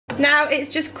Now it's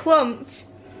just clumped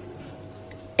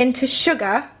into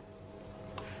sugar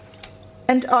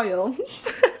and oil.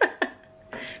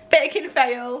 Baking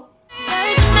fail.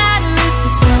 Doesn't matter if the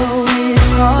snow is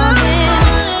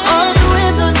falling or the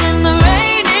wind blows and the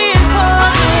rain is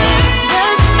pouring.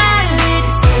 Doesn't matter, it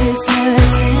is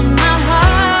Christmas in my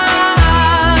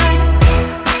heart.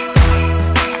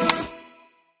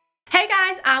 Hey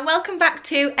guys, and welcome back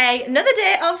to another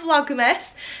day of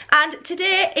Vlogmas. And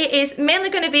today it is mainly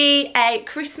going to be a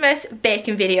Christmas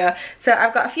baking video. So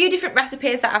I've got a few different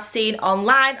recipes that I've seen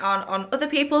online on other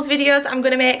people's videos I'm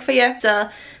going to make for you. So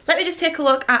let me just take a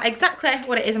look at exactly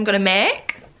what it is I'm going to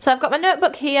make. So I've got my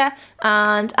notebook here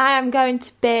and I am going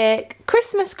to bake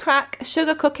Christmas crack,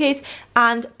 sugar cookies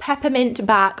and peppermint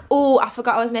bark. Oh, I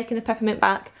forgot I was making the peppermint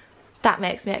bark. That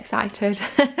makes me excited.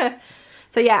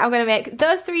 So yeah, I'm going to make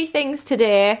those three things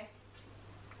today.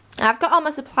 I've got all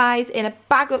my supplies in a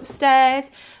bag upstairs,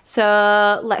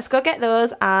 so let's go get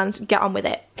those and get on with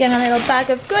it. Get my little bag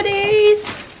of goodies.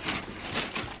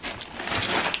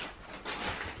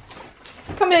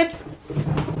 Come babes.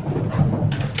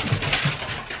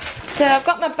 So I've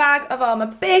got my bag of all my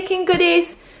baking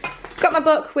goodies. Got my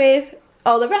book with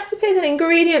all the recipes and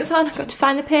ingredients on. I've got to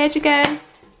find the page again.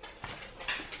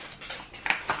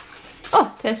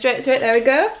 Oh, turn straight to it, there we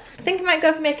go. I think I might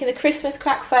go for making the Christmas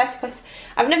crack first because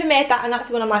I've never made that and that's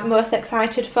the one I'm like most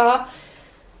excited for.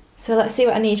 So let's see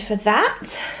what I need for that.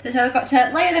 So I've got to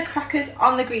layer the crackers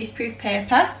on the greaseproof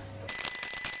paper.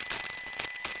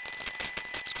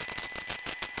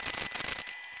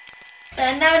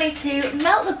 Then now I need to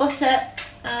melt the butter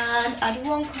and add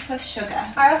 1 cup of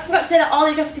sugar. I also forgot to say that all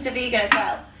these recipes are vegan as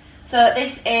well. So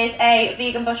this is a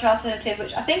vegan butter alternative,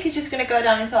 which I think is just going to go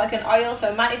down into like an oil, so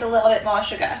I might need a little bit more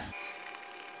sugar.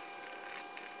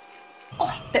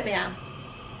 Oh, bit me arm.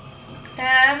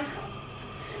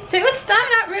 So it was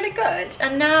starting out really good,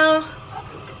 and now,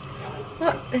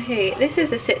 what the heat? This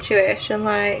is a situation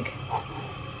like,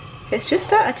 it's just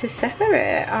started to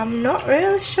separate. I'm not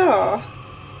really sure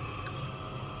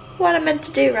what I'm meant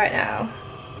to do right now.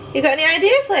 You got any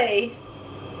ideas, Lee?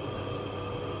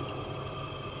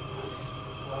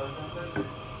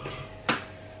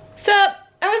 So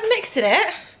I was mixing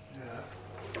it,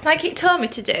 like it told me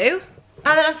to do,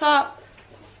 and then I thought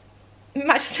it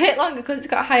might just take longer because it's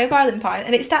got a higher boiling point,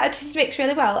 and it started to mix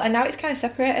really well, and now it's kind of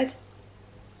separated.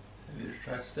 Have you just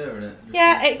tried stirring it?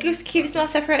 Yeah, it just keeps more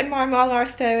separated more and more the more I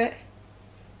stir it.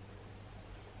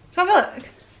 Have a look.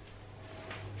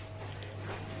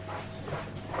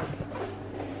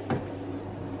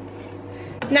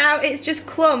 Now it's just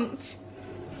clumped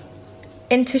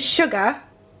into sugar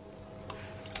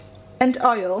and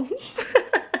oil.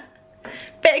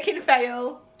 Baking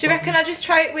fail. Do you reckon I just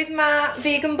try it with my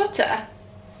vegan butter?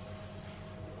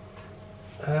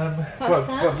 What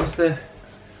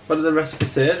did the recipe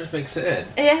say? Just mix it in?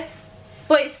 Yeah.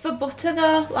 But it's for butter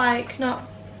though, like not,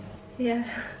 yeah.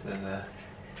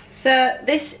 So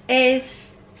this is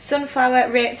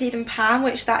sunflower, rapeseed and palm,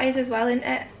 which that is as well, isn't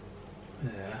it?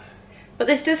 Yeah. But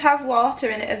this does have water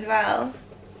in it as well.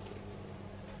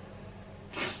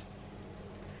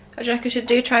 I reckon I should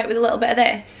try it with a little bit of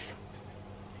this.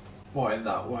 What in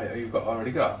that? What you've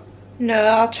already got? No,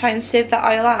 I'll try and sieve that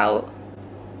oil out.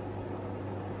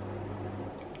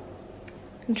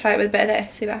 And try it with a bit of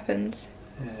this, see what happens.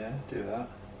 Yeah, do that.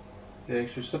 Yeah, you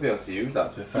should still be able to use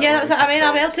that to be fair. Yeah, that's what I mean,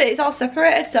 I'll be able to, it's all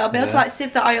separated, so I'll be able to like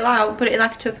sieve the oil out, put it in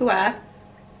like a Tupperware.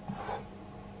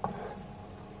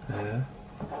 Yeah.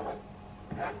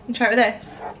 And try it with this.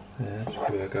 Yeah, just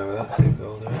give it a go with that, see if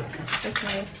they'll do it.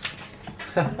 Okay.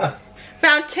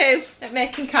 Round 2 at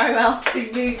making caramel.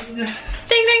 Ding ding. Ding ding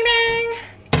ding.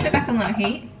 Put it back on low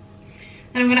heat.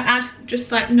 And I'm going to add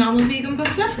just like normal vegan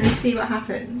butter and see what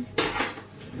happens.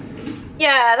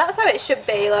 Yeah, that's how it should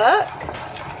be, look.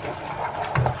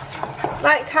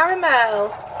 Like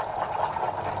caramel.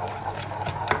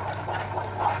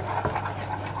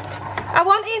 I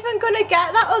wasn't even going to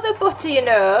get that other butter, you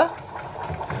know.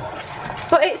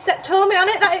 But it told me on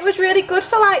it that it was really good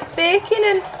for like baking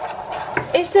and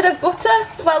instead of butter.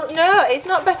 Well, no, it's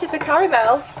not better for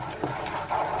caramel.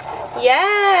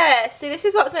 Yeah, see, this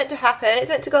is what's meant to happen. It's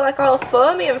meant to go like all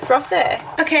foamy and frothy.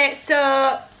 Okay, so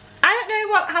I don't know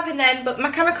what happened then, but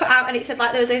my camera cut out and it said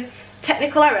like there was a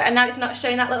technical error and now it's not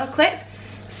showing that little clip.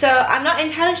 So I'm not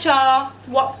entirely sure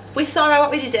what we saw or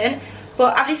what we didn't,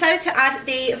 but I've decided to add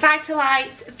the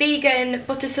Vitalite vegan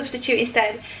butter substitute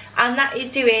instead, and that is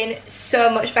doing so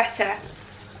much better.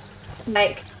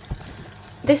 Like,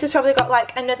 this has probably got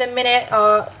like another minute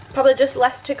or probably just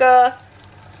less to go,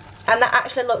 and that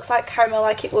actually looks like caramel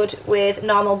like it would with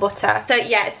normal butter. So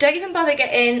yeah, don't even bother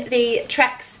getting the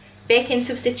Trex baking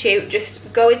substitute, just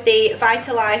go with the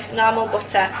Vitalife normal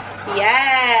butter.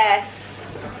 Yes!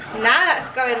 Now that's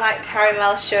going like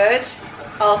caramel should.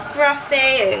 All frothy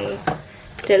and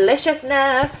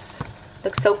deliciousness.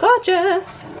 Looks so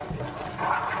gorgeous.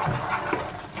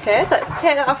 Okay, so let's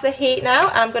take that off the heat now,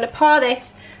 and I'm going to pour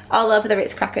this all over the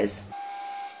Ritz crackers.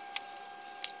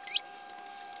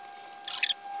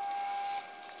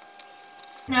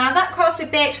 Now that calls to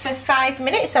be baked for 5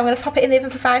 minutes, so I'm going to pop it in the oven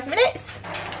for 5 minutes.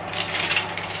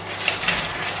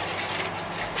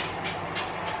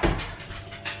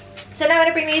 So now I'm going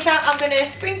to bring these out, I'm going to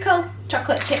sprinkle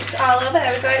chocolate chips all over,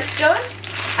 there we go, it's done.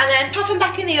 And then pop them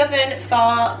back in the oven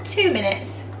for 2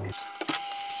 minutes.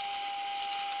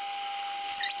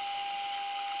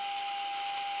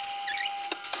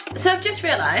 So I've just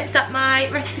realised that my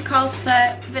recipe calls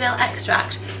for vanilla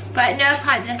extract, but at no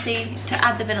point did I see to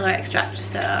add the vanilla extract,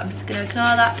 so I'm just going to ignore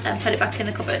that and put it back in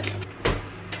the cupboard.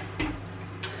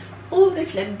 Oh,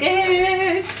 this looks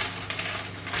good!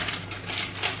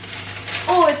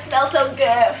 Oh, it smells so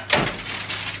good!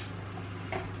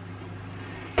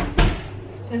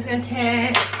 So I'm just going to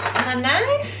take my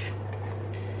knife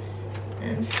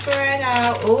and spread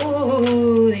out,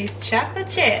 oh, these chocolate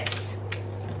chips.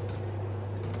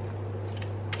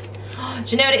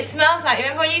 Do you know what it smells like?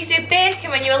 Remember when you used to do bacon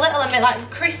when you were little and make like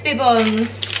crispy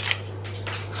buns?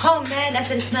 Oh man, that's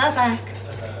what it smells like.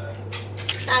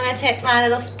 So I'm going to take my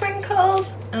little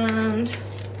sprinkles and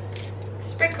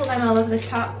sprinkle them all over the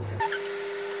top.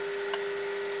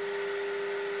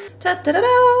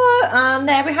 Ta-da-da-da! And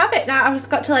there we have it. Now I've just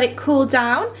got to let it cool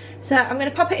down. So I'm going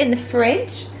to pop it in the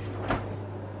fridge.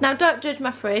 Now don't judge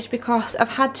my fridge because I've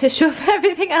had to shove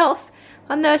everything else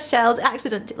on those shelves. It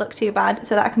actually doesn't look too bad,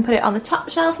 so that I can put it on the top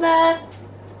shelf there.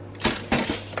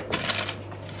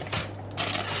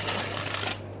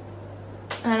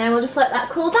 And then we'll just let that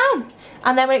cool down.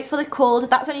 And then when it's fully cooled,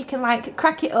 that's when you can like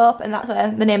crack it up, and that's where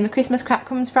the name of the Christmas crack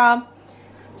comes from.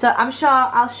 So I'm sure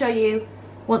I'll show you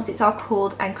once it's all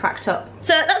cooled and cracked up.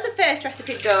 So that's the first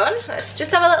recipe done. Let's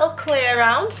just have a little clear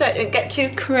around so it don't get too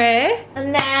cray.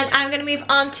 And then I'm going to move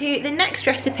on to the next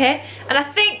recipe, and I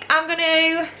think I'm going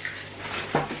to...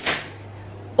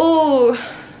 Oh,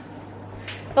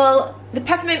 well, the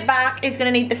peppermint bark is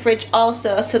going to need the fridge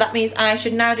also, so that means I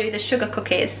should now do the sugar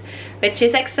cookies, which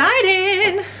is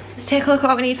exciting. Let's take a look at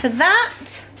what we need for that.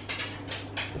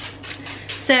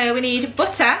 So we need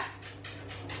butter.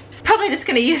 Probably just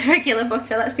going to use regular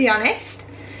butter, let's be honest.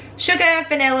 Sugar,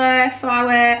 vanilla,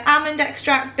 flour, almond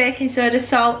extract, baking soda,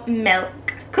 salt,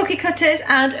 milk, cookie cutters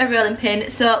and a rolling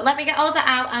pin. So let me get all of that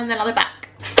out and then I'll be back.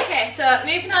 Okay, so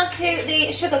moving on to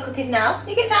the sugar cookies now.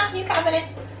 You get down, you can't have any.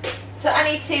 So I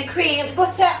need to cream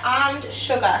butter and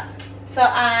sugar. So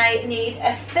I need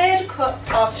a 1/3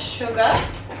 cup of sugar.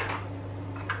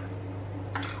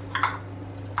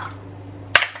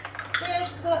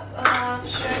 1/3 cup of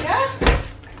sugar.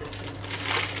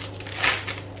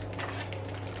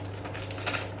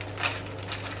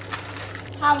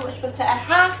 How much butter? A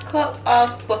 1/2 cup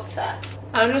of butter.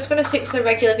 I'm just going to stick to the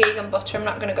regular vegan butter. I'm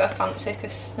not going to go fancy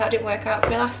because that didn't work out for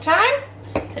me last time.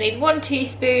 So I need 1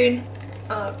 teaspoon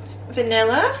of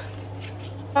vanilla.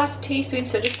 1/4 teaspoon,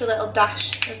 so just a little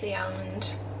dash of the almond.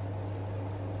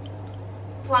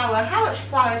 Flour. How much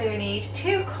flour do we need?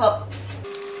 2 cups.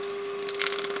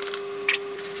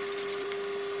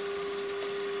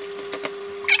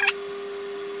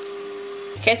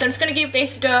 Okay, so I'm just going to give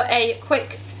this dough a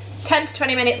quick 10 to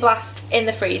 20 minute blast in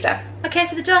the freezer. Okay,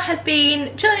 so the dough has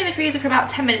been chilling in the freezer for about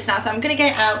 10 minutes now, so I'm going to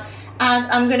get it out and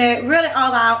I'm going to roll it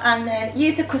all out and then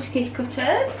use the cookie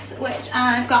cutters, which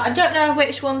I've got. I don't know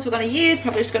which ones we're going to use,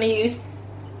 probably just going to use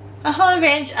a whole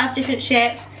range of different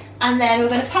shapes, and then we're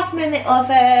going to pop them in the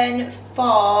oven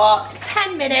for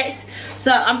 10 minutes.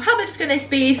 So I'm probably just going to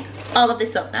speed all of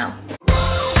this up now.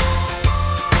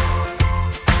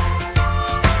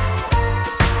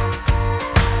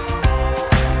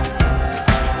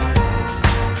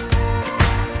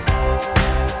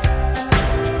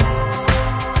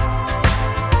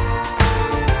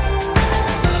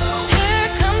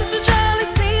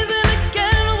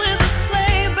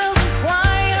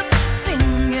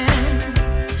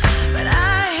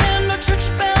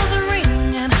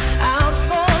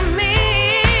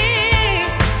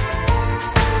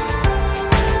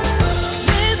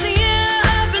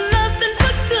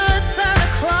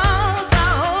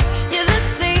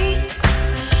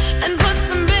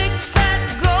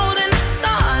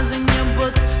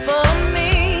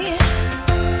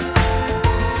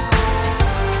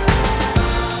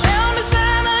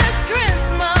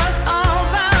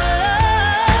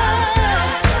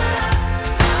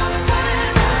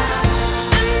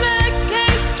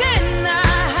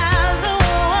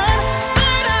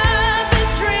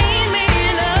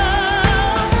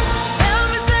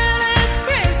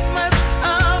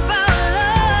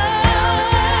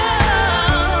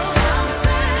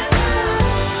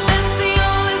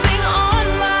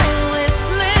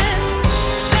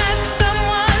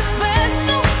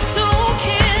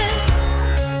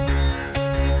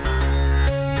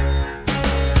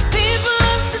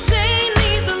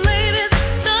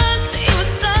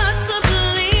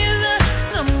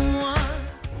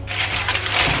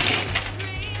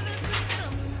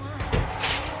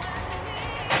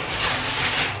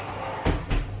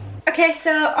 Okay,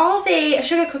 so all the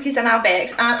sugar cookies are now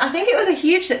baked, and I think it was a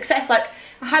huge success. Like,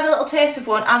 I had a little taste of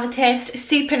one and the taste is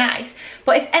super nice,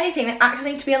 but if anything they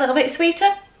actually need to be a little bit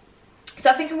sweeter.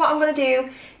 So I think what I'm going to do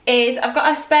is, I've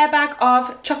got a spare bag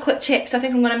of chocolate chips, so I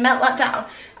think I'm going to melt that down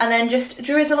and then just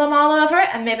drizzle them all over it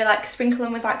and maybe like sprinkle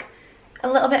them with like a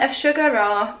little bit of sugar,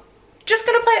 or just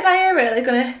going to play it by ear really,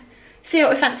 going to see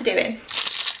what we fancy doing.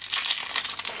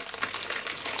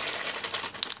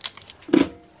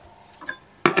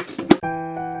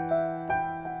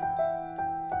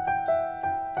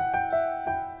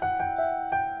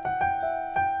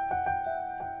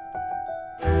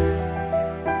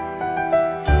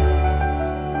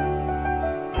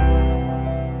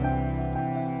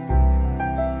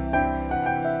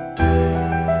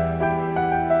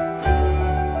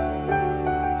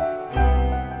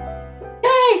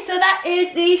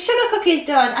 Is the sugar cookies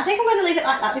done. I think I'm going to leave it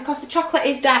like that because the chocolate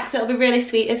is dark, so it'll be really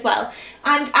sweet as well.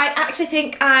 And I actually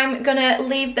think I'm going to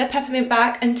leave the peppermint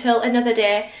back until another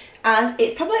day, as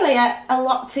it's probably a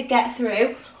lot to get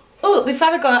through. Oh, before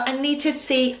I go, I need to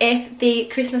see if the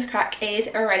Christmas crack is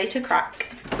ready to crack.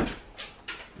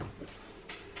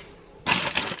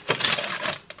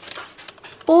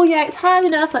 Oh yeah, it's hard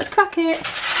enough. Let's crack it.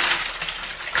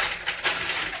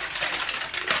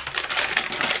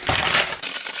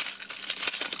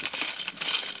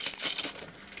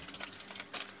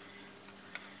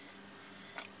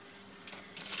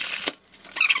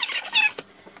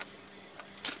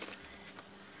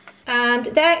 And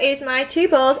there is my 2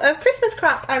 bowls of Christmas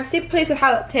crack. I'm super pleased with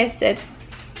how that tasted.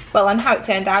 Well, and how it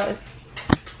turned out.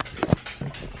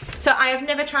 So I have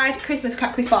never tried Christmas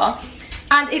crack before,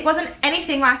 and it wasn't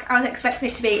anything like I was expecting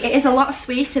it to be. It is a lot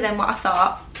sweeter than what I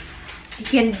thought. You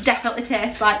can definitely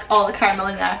taste like all the caramel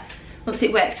in there once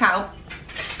it worked out.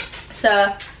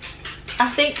 So I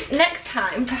think next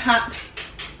time perhaps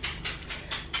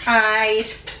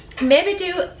I'd maybe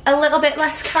do a little bit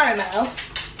less caramel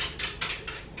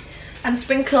and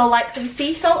sprinkle like some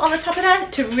sea salt on the top of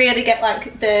that to really get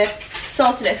like the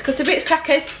saltiness, because the Ritz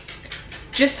crackers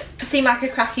just seem like a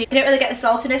cracky. You don't really get the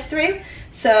saltiness through.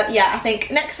 So yeah, I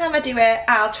think next time I do it,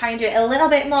 I'll try and do it a little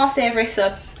bit more savoury,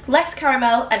 so less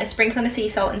caramel and a sprinkling of sea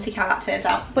salt, and see how that turns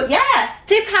out. But yeah,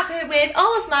 super happy with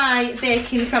all of my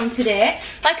baking from today.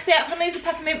 Like I say, I'm gonna leave the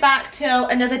peppermint back till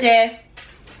another day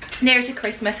nearer to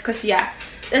Christmas, because yeah,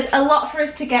 there's a lot for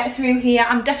us to get through here.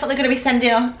 I'm definitely going to be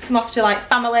sending some off to like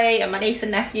family and my niece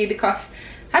and nephew, because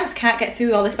I just can't get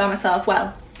through all this by myself.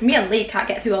 Well, me and Lee can't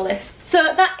get through all this. So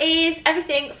that is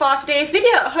everything for today's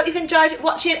video. I hope you've enjoyed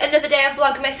watching another day of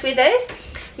Vlogmas with us.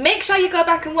 Make sure you go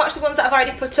back and watch the ones that I've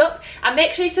already put up, and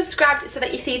make sure you subscribed so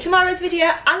that you see tomorrow's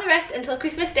video and the rest until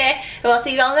Christmas Day. And we'll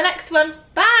see you all in the next one.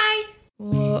 Bye!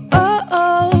 Whoa, oh,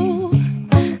 oh.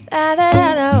 Da, da,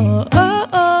 da, da, oh,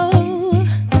 oh.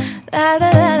 Da,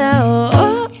 da, da, da,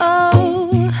 oh,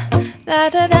 oh. Da,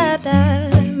 da, da,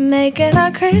 da. Making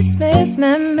our Christmas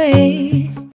memories.